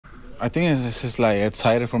I think it's just like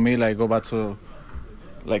excited for me. Like go back to,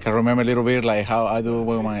 like I remember a little bit like how I do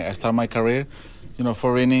when I start my career.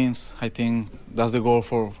 4 innings. I think that's the goal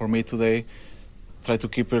for me today. Try to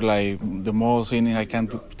keep it like the most inning I can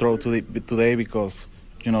throw today because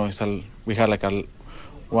we had like a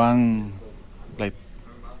one like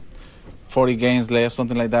 40 games left,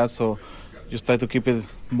 something like that. So just try to keep it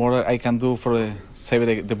more I can do for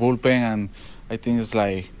save the bullpen, and I think it's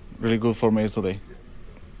like really good for me today.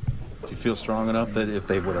 Do you feel strong enough that if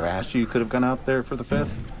they would have asked you, you could have gone out there for the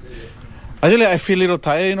fifth? Actually, I feel a little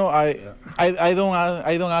tired. I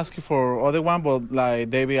don't ask you for other one, but like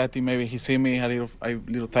David, I think maybe he see me a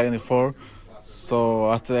little tired in the fourth.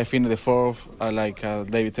 So after I finish the fourth,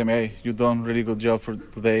 David tell me, hey, you done really good job for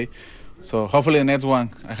today. So hopefully the next one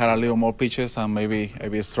I had a little more pitches and maybe I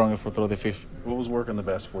be stronger for throw the fifth. What was working the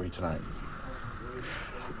best for you tonight?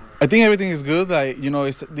 I think everything is good.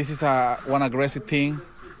 This is one aggressive team,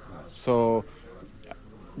 so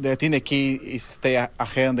I think the key is stay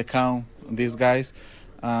ahead on the count. These guys.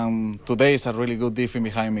 Today is a really good defense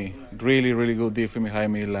behind me. Really, really good defense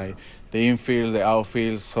behind me. Like the infield, the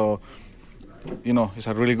outfield. So, it's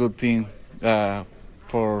a really good team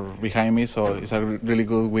for behind me. So it's a really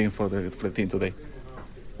good win for the team today.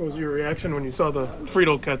 What was your reaction when you saw the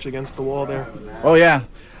Friedel catch against the wall there? Oh yeah,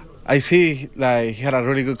 I see. Like he had a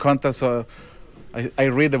really good contact. So I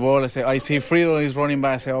read the ball. I see Friedel is running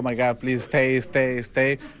by. I say, oh my God, please stay.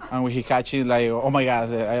 And when he catches, like, oh my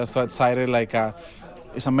God, I was so excited. Like,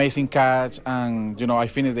 it's an amazing catch. And, I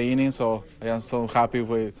finished the inning. So I am so happy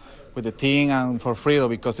with the team and for Friedel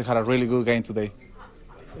because he had a really good game today.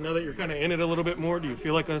 Now that you're kind of in it a little bit more, do you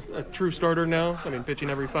feel like a true starter now? I mean, pitching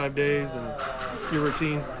every 5 days and your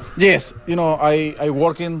routine? Yes. I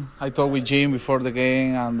working. I talked with Jim before the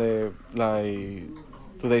game and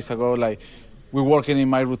 2 days ago, we're working in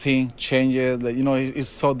my routine, change it. It's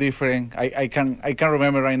so different. I can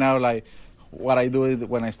remember right now, what I do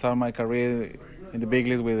when I start my career in the big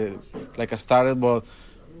leagues I started, but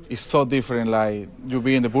it's so different. Like you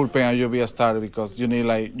be in the bullpen and you be a starter because you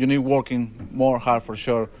need working more hard for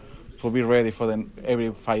sure to be ready for every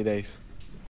 5 days.